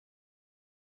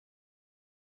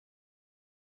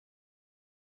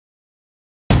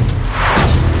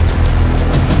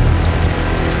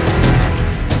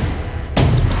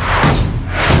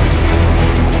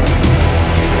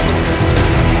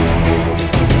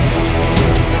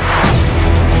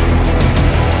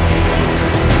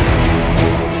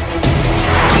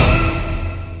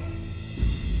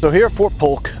So here at Fort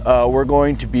Polk, we're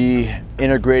going to be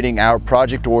integrating our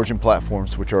Project Origin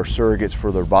platforms, which are surrogates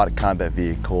for the robotic combat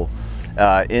vehicle,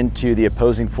 into the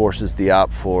opposing forces, the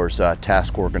OPFOR's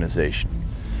task organization.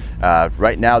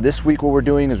 Right now, this week, what we're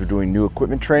doing is we're doing new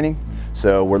equipment training.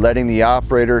 So we're letting the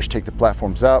operators take the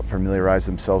platforms out, familiarize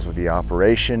themselves with the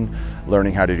operation,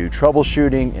 learning how to do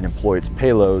troubleshooting and employ its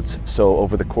payloads. So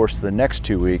over the course of the next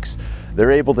 2 weeks,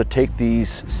 they're able to take these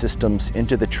systems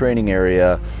into the training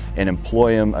area and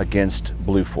employ them against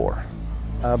Blue 4.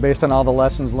 Based on all the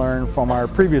lessons learned from our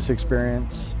previous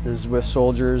experience is with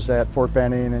soldiers at Fort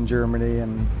Benning in Germany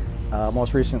and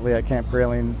most recently at Camp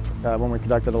Grayling when we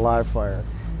conducted a live fire.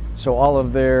 So all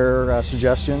of their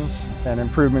suggestions and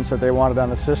improvements that they wanted on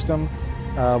the system,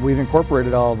 we've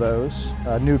incorporated all of those.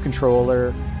 A new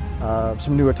controller,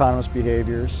 some new autonomous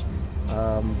behaviors,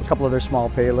 a couple of their small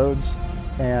payloads,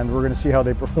 and we're going to see how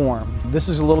they perform. This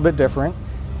is a little bit different,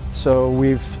 so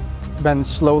we've been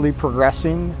slowly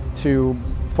progressing to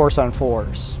force on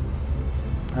force.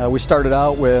 We started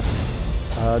out with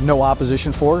no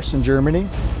opposition force in Germany,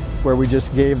 where we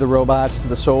just gave the robots to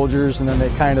the soldiers and then they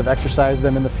kind of exercised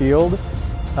them in the field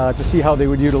to see how they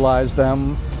would utilize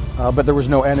them, but there was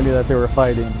no enemy that they were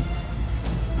fighting.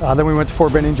 Then we went to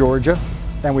Fort Benning, Georgia,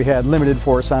 and we had limited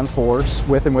force on force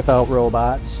with and without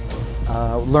robots.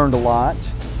 Learned a lot,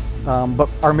 but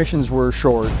our missions were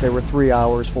short. They were 3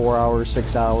 hours, 4 hours,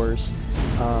 6 hours.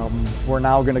 We're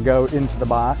now going to go into the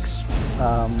box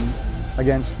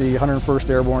against the 101st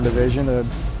Airborne Division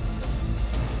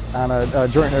on a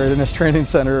joint readiness training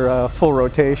center full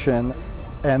rotation.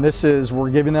 And this is, we're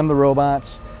giving them the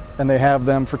robots and they have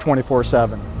them for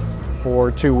 24/7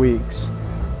 for 2 weeks.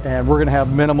 And we're going to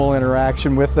have minimal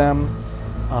interaction with them.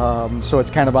 So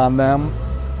it's kind of on them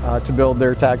to build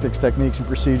their tactics, techniques, and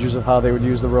procedures of how they would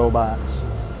use the robots.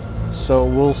 So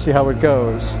we'll see how it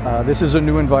goes. This is a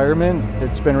new environment.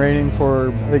 It's been raining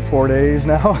for, I think, 4 days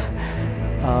now.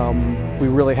 We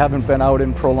really haven't been out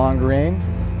in prolonged rain.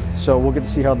 So we'll get to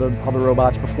see how the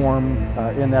robots perform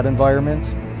in that environment,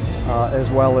 as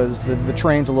well as the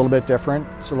terrain's a little bit different.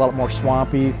 It's a lot more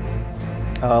swampy,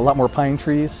 a lot more pine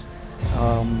trees,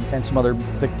 and some other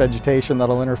thick vegetation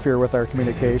that'll interfere with our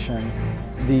communication.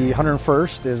 The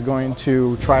 101st is going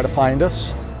to try to find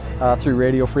us through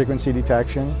radio frequency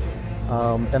detection,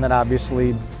 and then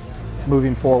obviously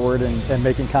moving forward and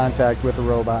making contact with the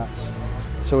robots.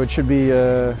 So it should be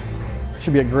a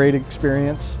great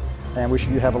experience, and we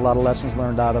should have a lot of lessons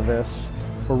learned out of this.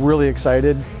 We're really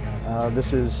excited.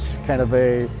 This is kind of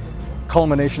a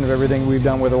culmination of everything we've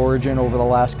done with Origin over the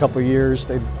last couple of years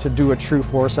to do a true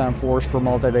force on force for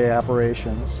multi-day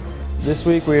operations. This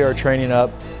week we are training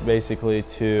up basically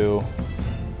to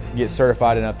get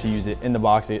certified enough to use it in the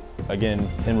box again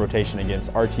in rotation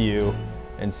against RTU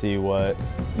and see what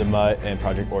the MUT and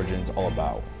Project Origin is all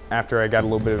about. After I got a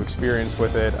little bit of experience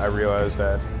with it, I realized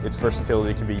that its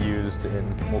versatility can be used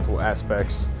in multiple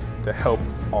aspects to help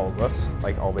all of us,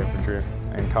 like all the infantry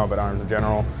and combat arms in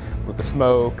general, with the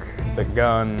smoke, the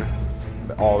gun,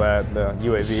 all that, the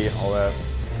UAV, all that.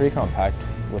 Pretty compact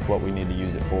with what we need to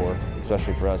use it for,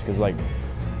 especially for us, because like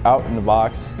out in the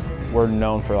box, we're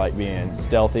known for like being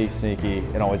stealthy, sneaky,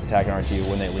 and always attacking RTU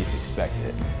when they least expect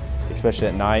it, especially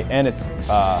at night. And it's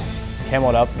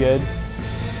camoed up good,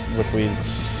 which we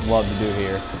love to do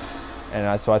here,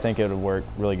 and so I think it would work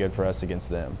really good for us against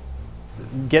them.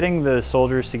 Getting the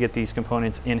soldiers to get these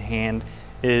components in hand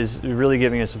is really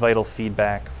giving us vital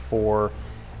feedback for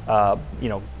you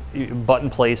know, button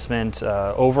placement,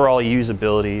 overall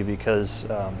usability, because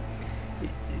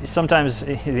sometimes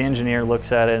the engineer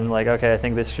looks at it and like, okay, I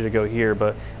think this should go here,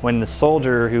 but when the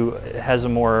soldier who has a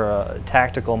more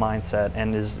tactical mindset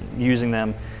and is using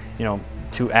them, you know,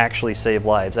 to actually save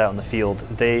lives out in the field,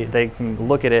 they can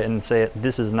look at it and say,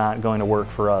 this is not going to work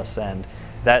for us, and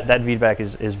that feedback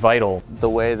is vital. The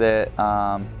way that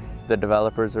the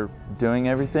developers are doing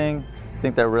everything, I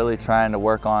think they're really trying to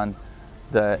work on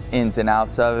the ins and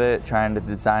outs of it, trying to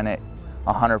design it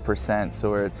 100%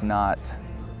 so where it's not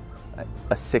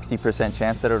a 60%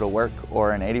 chance that it'll work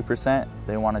or an 80%,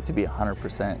 they want it to be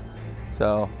 100%.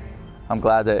 So I'm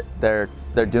glad that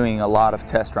they're doing a lot of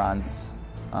test runs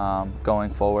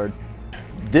going forward.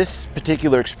 This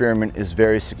particular experiment is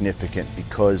very significant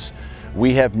because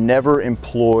we have never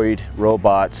employed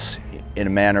robots in a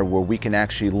manner where we can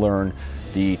actually learn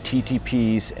the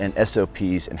TTPs and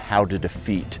SOPs and how to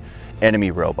defeat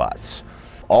enemy robots.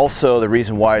 Also, the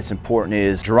reason why it's important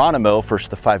is Geronimo, first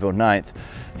the 509th,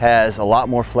 has a lot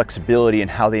more flexibility in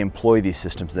how they employ these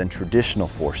systems than traditional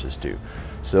forces do.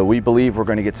 So we believe we're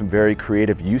going to get some very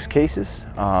creative use cases,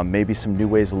 maybe some new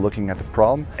ways of looking at the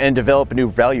problem, and develop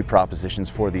new value propositions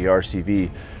for the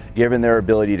RCV given their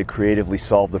ability to creatively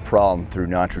solve the problem through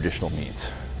non-traditional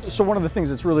means. So one of the things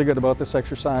that's really good about this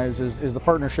exercise is the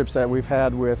partnerships that we've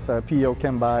had with PO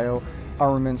Chem Bio,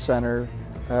 Armament Center,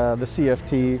 the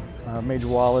CFT, Major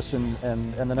Wallace and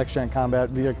the Next Gen Combat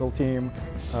Vehicle team.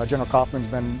 General Kaufman's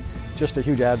been just a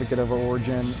huge advocate of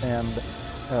Origin, and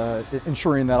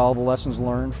ensuring that all the lessons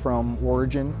learned from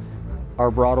Origin are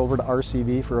brought over to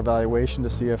RCV for evaluation to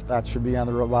see if that should be on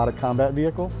the robotic combat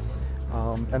vehicle.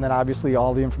 And then obviously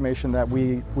all the information that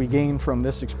we gain from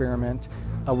this experiment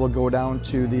will go down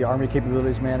to the Army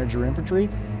Capabilities Manager Infantry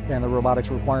and the Robotics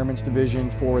Requirements Division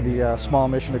for the Small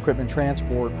Mission Equipment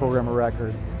Transport Program of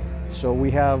Record. So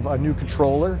we have a new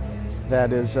controller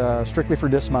that is strictly for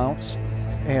dismounts,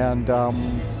 and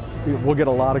we'll get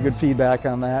a lot of good feedback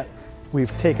on that.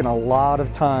 We've taken a lot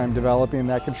of time developing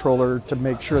that controller to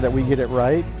make sure that we get it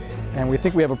right, and we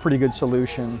think we have a pretty good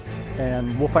solution,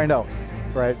 and we'll find out,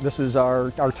 right? This is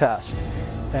our test.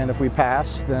 And if we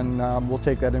pass, then we'll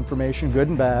take that information, good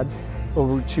and bad,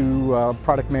 over to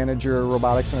Product Manager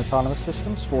Robotics and Autonomous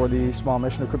Systems for the Small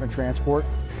Mission Equipment Transport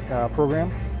program.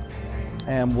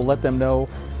 And we'll let them know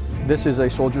this is a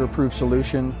soldier-approved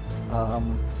solution,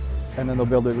 and then they'll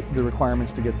build the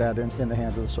requirements to get that in the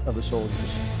hands of the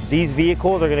soldiers. These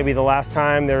vehicles are going to be the last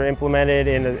time they're implemented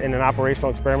in an operational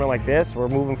experiment like this. We're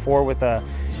moving forward with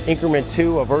increment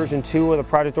 2, a version 2 of the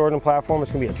Project Origin platform.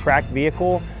 It's going to be a tracked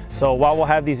vehicle. So while we'll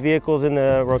have these vehicles in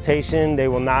the rotation, they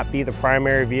will not be the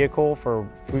primary vehicle for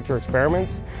future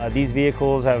experiments. These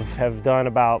vehicles have done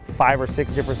about 5 or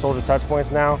 6 different soldier touch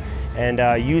points now, and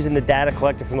using the data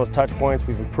collected from those touch points,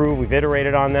 we've improved, we've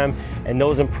iterated on them, and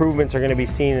those improvements are going to be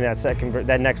seen in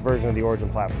that next version of the Origin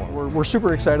platform. We're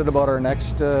super excited about our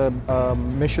next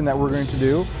mission that we're going to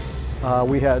do.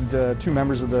 We had 2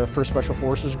 members of the 1st Special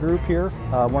Forces group here,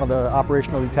 one of the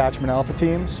Operational Detachment Alpha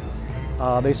teams.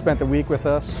 They spent the week with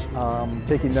us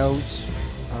taking notes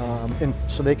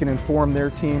so they can inform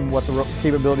their team what the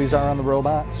capabilities are on the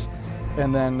robots.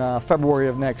 And then February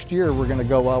of next year, we're going to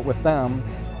go out with them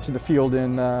to the field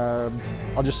in,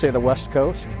 I'll just say the West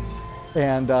Coast.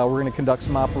 And we're going to conduct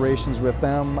some operations with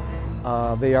them.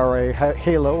 They are a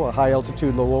HALO, a high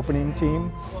altitude, low opening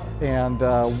team. And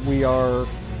we are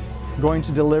going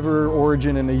to deliver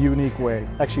Origin in a unique way,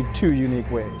 actually 2 unique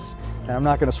ways. And I'm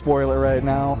not going to spoil it right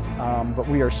now, but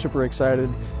we are super excited.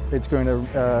 It's going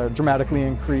to dramatically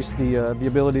increase the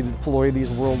ability to deploy these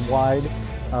worldwide,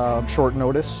 short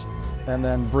notice, and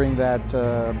then bring that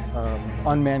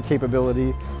unmanned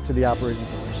capability to the operating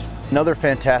force. Another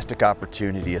fantastic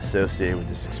opportunity associated with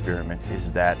this experiment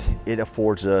is that it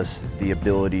affords us the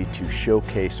ability to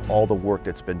showcase all the work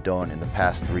that's been done in the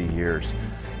past 3 years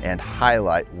and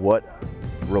highlight what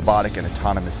robotic and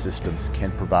autonomous systems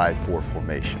can provide for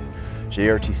formation.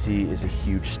 JRTC is a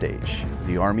huge stage.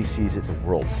 The Army sees it, the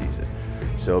world sees it.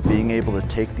 So being able to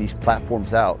take these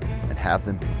platforms out and have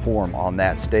them perform on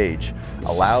that stage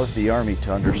allows the Army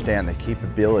to understand the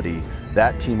capability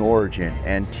that Team Origin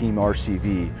and Team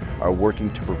RCV are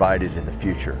working to provide it in the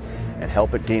future, and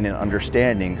help it gain an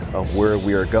understanding of where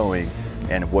we are going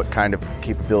and what kind of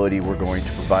capability we're going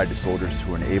to provide to soldiers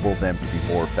to enable them to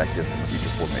be more effective in future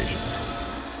formations.